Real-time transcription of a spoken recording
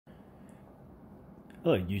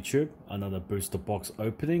Hello YouTube, another booster box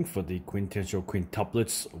opening for the Quintessential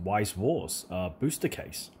Quintuplets Weiss Schwarz booster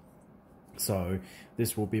case. So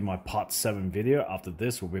this will be my part 7 video. After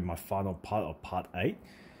this will be my final part of part 8.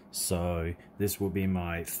 So this will be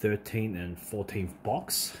my 13th and 14th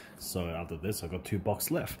box. So after this I've got 2 boxes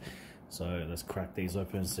left. So let's crack these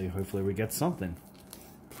open and see, hopefully we get something.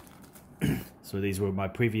 So these were my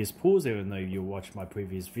previous pulls, even though you watched my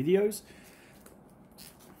previous videos.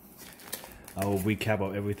 I will recap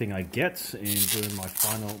of everything I get in doing my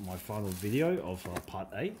final video of part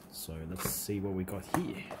 8. So let's see what we got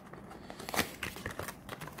here.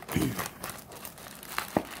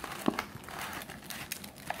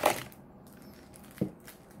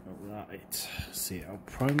 Alright, see, our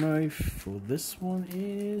promo for this one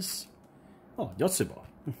is Yotsuba.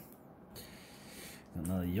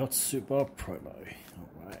 Another Yotsuba promo.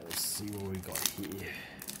 Alright, let's see what we got here.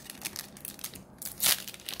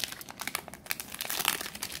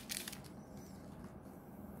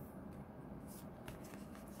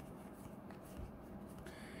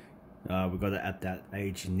 We got it at that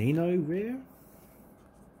age Nino rare.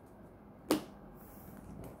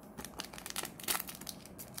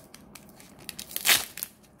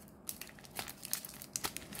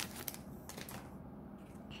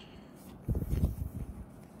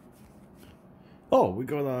 Oh, we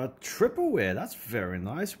got a triple rare. That's very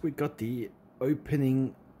nice. We got the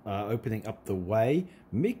opening up the way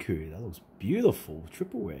Miku. That looks beautiful.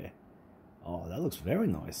 Triple rare. Oh, that looks very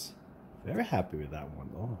nice. Very happy with that one.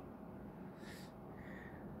 Oh.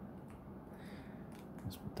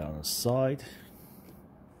 Let's put that on the side.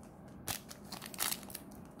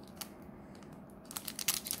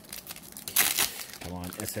 Come on,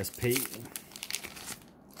 SSP.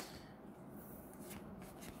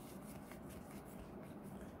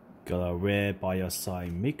 Got a rare by your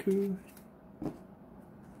side Miku.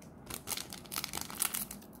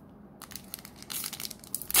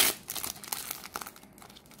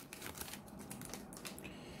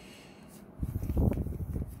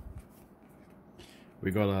 We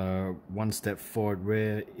got a 1 step forward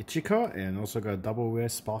rare Ichika, and also got a double rare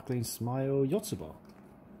sparkling smile Yotsuba.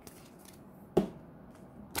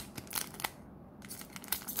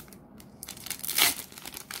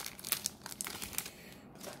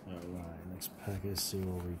 Alright, next package, see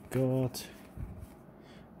what we got.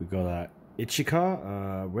 We got a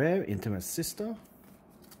Ichika rare intimate sister.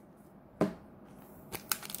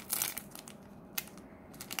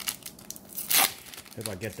 If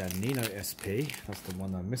I get that Nino SP, that's the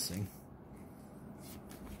one I'm missing.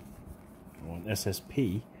 On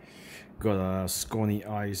SSP, got a Scrawny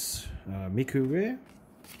Eyes Miku rare.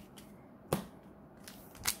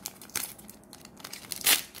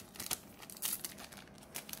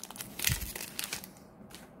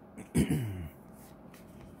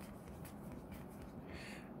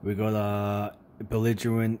 We got a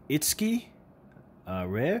Belligerent Itsuki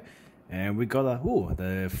rare. And we got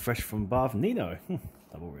the Fresh from Bath Nino.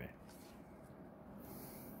 Double rare.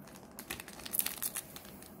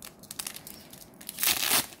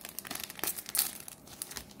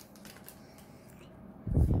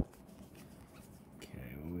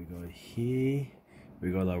 Okay, what we got here?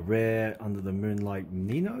 We got a rare Under the Moonlight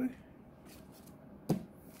Nino.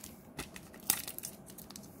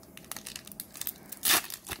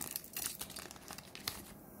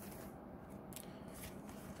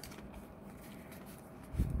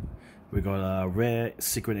 We got a rare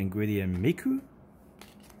secret ingredient Miku.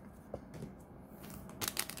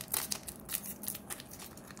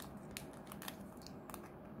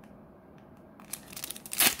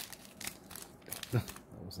 That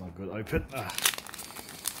was not good open.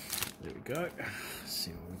 There we go. Let's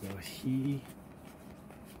see what we got here.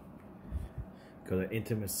 Got an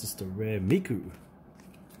intimate sister rare Miku.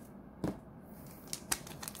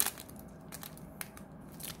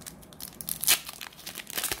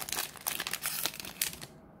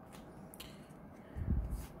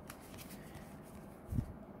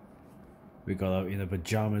 We got in the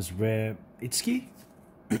pajamas rare Itsuki.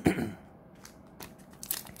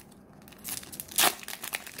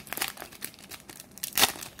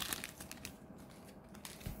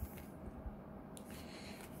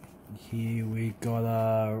 Here we got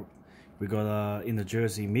in the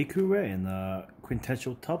jersey Miku rare and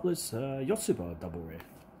Quintessential Quintuplets Yotsuba double rare.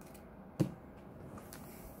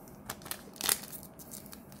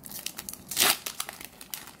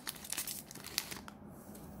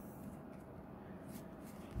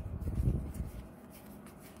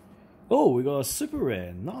 Oh, we got a super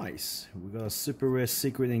rare. Nice. We got a super rare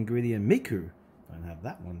secret ingredient Miku. Don't have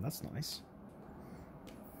that one. That's nice.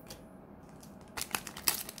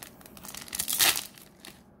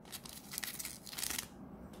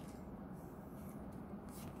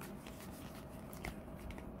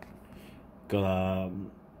 Got a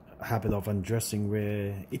Habit of Undressing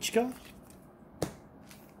rare Ichika.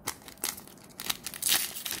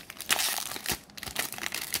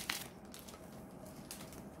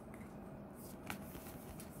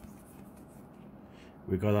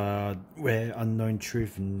 We got a rare Unknown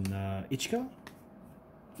Truth in Ichika.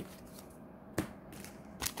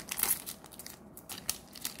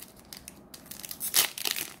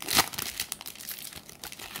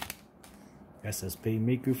 SSP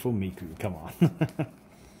Miku for Miku, come on.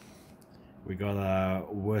 We got a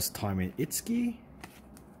Worst Time in Itsuki.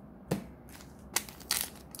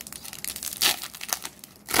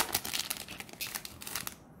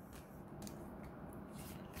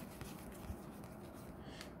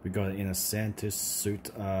 We got in a Santa suit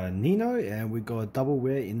Nino, and we got a double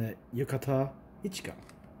wear in a Yukata Ichika.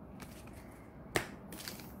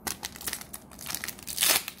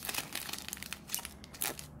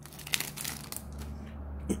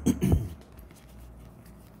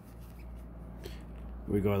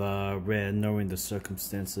 We got a rare Knowing the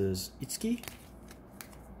Circumstances Itsuki.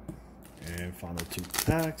 And final 2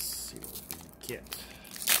 packs. See what we get.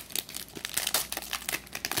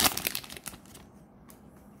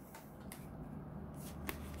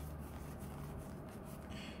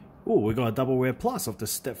 Oh, we got a double rare plus of the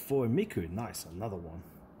Step 4 Miku. Nice, another one.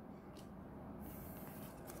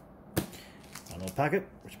 Final packet,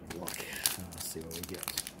 which we like. Let's see what we get.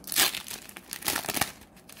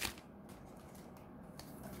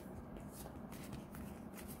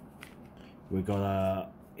 We got a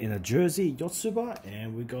in a jersey Yotsuba,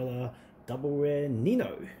 and we got a double rare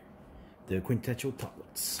Nino, the Quintessential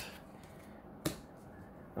Quintuplets.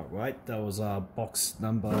 Alright, that was box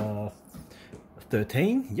number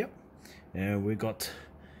 13. Yep. And we got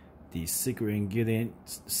the Secret Ingredient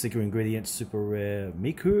Super Rare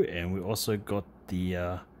Miku, and we also got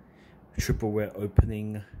the triple rare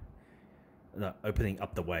opening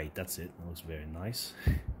up the way. That's it. That was very nice.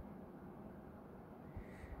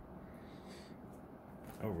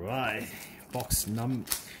 Alright, box number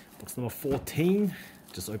 14.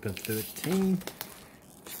 Just opened 13.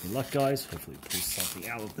 Good luck, guys. Hopefully pull something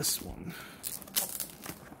out of this one.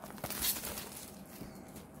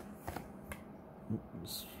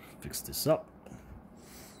 Let's fix this up.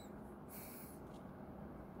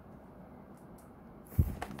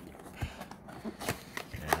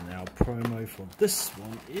 And our promo for this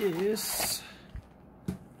one is...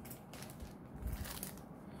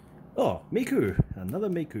 oh, Miku! Another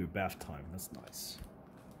Miku bath time. That's nice.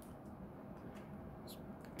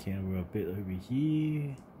 Camera a bit over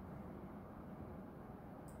here.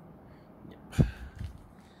 Yep.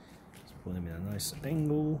 Let's put him in a nice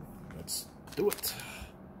angle. Let's do it.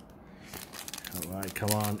 Alright,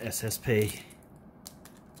 come on, SSP.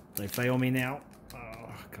 Don't fail me now.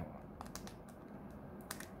 Oh, come on.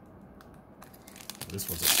 This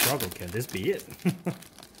was a struggle. Can this be it?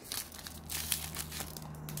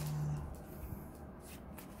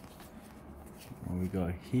 What we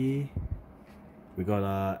got here? We got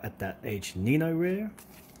At That Age Nino rare.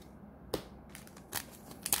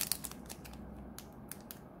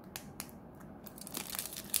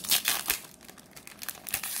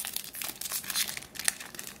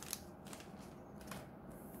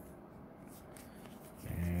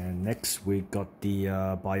 And next we got the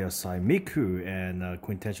By Your Side Miku and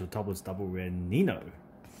Quintessential Quintuplets double rare Nino.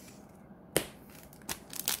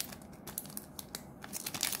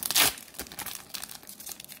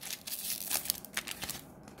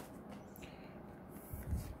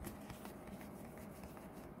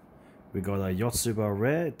 We got a Yotsuba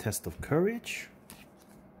rare, Test of Courage.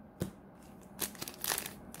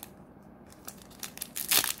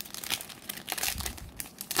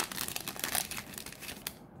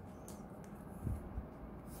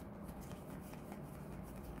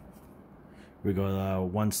 We got a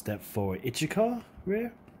One Step Forward Ichika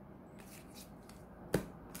rare.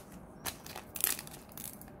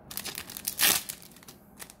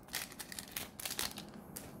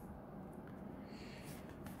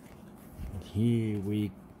 Here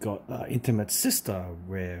we got Intimate Sister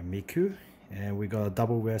rare Miku, and we got a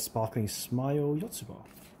double rare Sparkling Smile Yotsuba.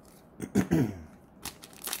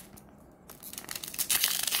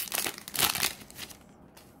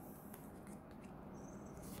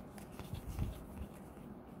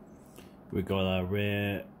 We got a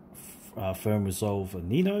rare Firm Resolve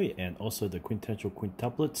Nino, and also the Quintessential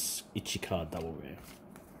Quintuplets Ichika double rare.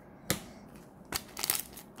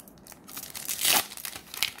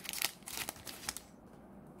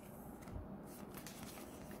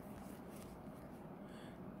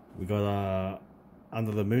 We got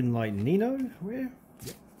Under the Moonlight Nino rare.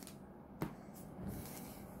 Yep.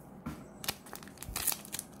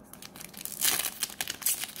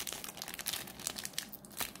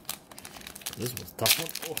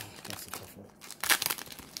 tough one. Oh, that's a tough one.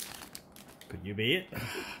 Could you be it?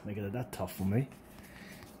 Making it that tough for me.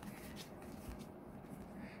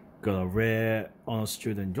 Got a rare honor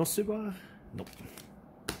student Yosuba. Nope.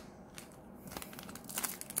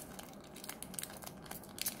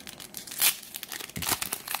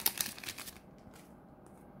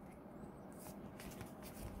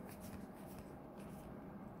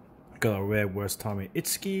 Got a rare worst timing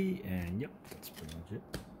Itsuki, and yep, that's pretty much it.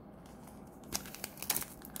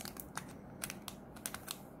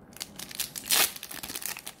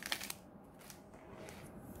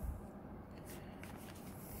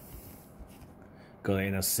 Got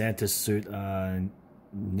in a Santa suit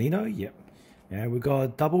Nino, yep. And we got a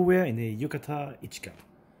double rare in the Yukata Ichika.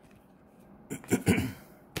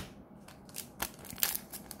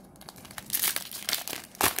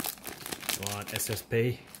 One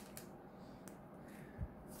SSP.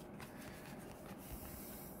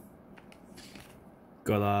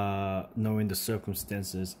 Got knowing the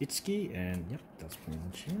circumstances Itsuki, and yep, that's pretty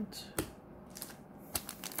much it.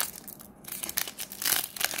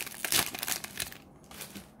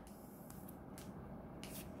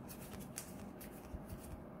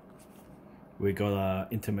 We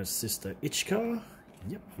got intimate sister Ichika,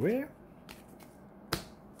 yep, rare.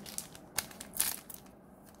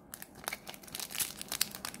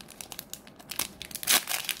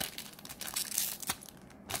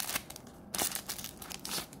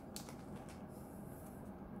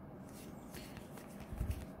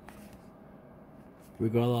 We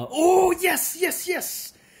got oh yes, yes,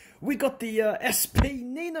 yes! We got the SP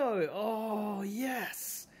Nino. Oh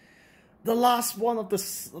yes, the last one of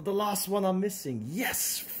the last one I'm missing.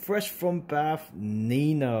 Yes, fresh from Bath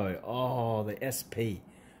Nino. Oh, the SP.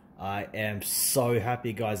 I am so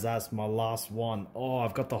happy, guys. That's my last one. Oh,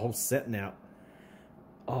 I've got the whole set now.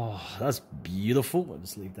 Oh, that's beautiful. I'll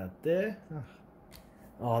just leave that there.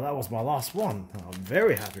 Oh, that was my last one. I'm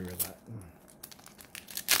very happy with that.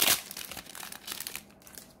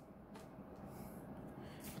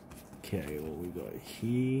 Okay, what we got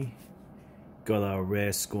here? Got a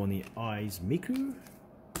rare Scrawny Eyes Miku.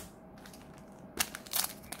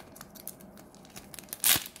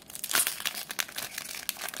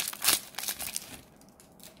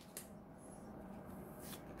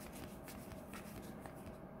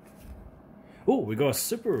 Oh, we got a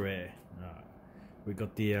super rare. We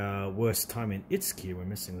got the worst time in Itsuki. We're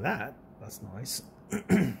missing that. That's nice.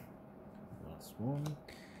 Last one.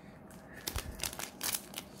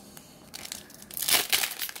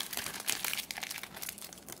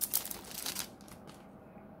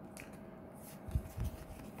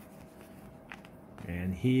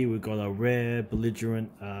 And here we got a rare belligerent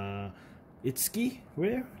Itsuki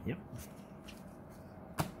rare. Yep.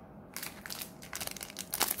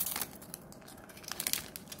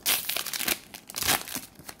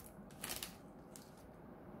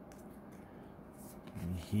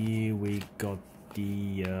 And here we got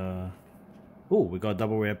the oh, we got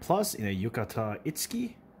double rare plus in a Yukata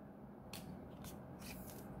Itsuki.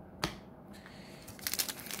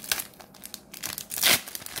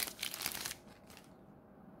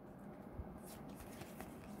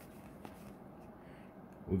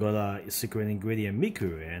 We got a secret ingredient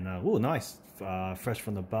Miku, and oh nice, fresh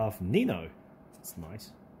from the bath Nino. That's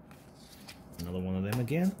nice. Another one of them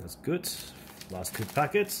again. That's good. Last 2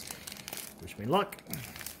 packets. Wish me luck.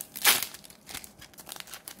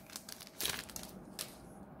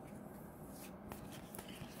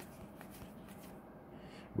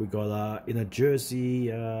 We got in a jersey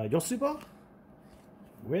Yosuba.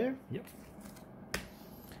 Where? Yep.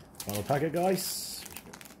 Final packet, guys.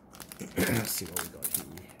 Let's see what we got here.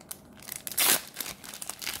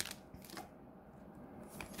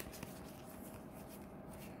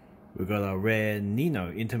 We got a rare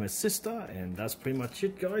Nino intimate sister, and that's pretty much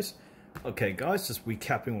it, guys. Okay, guys, just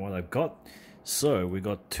recapping what I've got. So we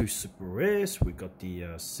got 2 super rares. We got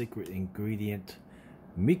the secret ingredient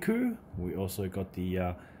Miku. We also got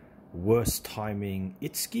the worst timing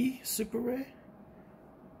Itsuki super rare.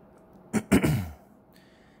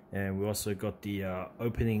 And we also got the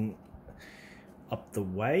opening up the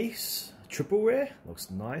Weiss triple rare. Looks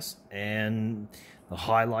nice. And the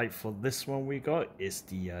highlight for this one we got is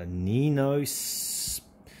the Nino SP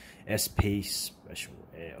special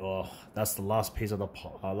rare. Oh, that's the last piece of the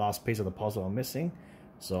puzzle I'm missing.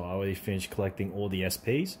 So I already finished collecting all the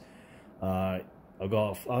SPs. I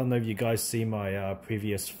don't know if you guys see my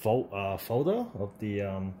previous folder of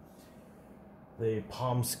the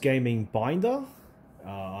Palms Gaming binder.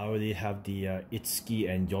 I already already have the Itsuki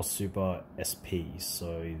and Yotsuba SP,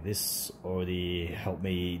 so this already helped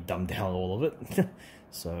me dumb down all of it.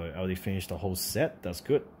 So I already finished the whole set. That's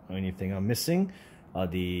good. Only thing I'm missing are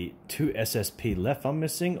the 2 SSP left I'm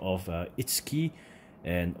missing of Itsuki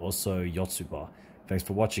and also Yotsuba. Thanks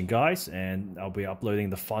for watching, guys, and I'll be uploading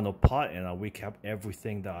the final part and I'll recap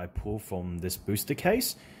everything that I pulled from this booster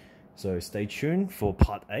case. So stay tuned for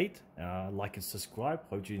part 8. Like and subscribe.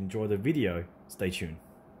 Hope you enjoy the video. Stay tuned.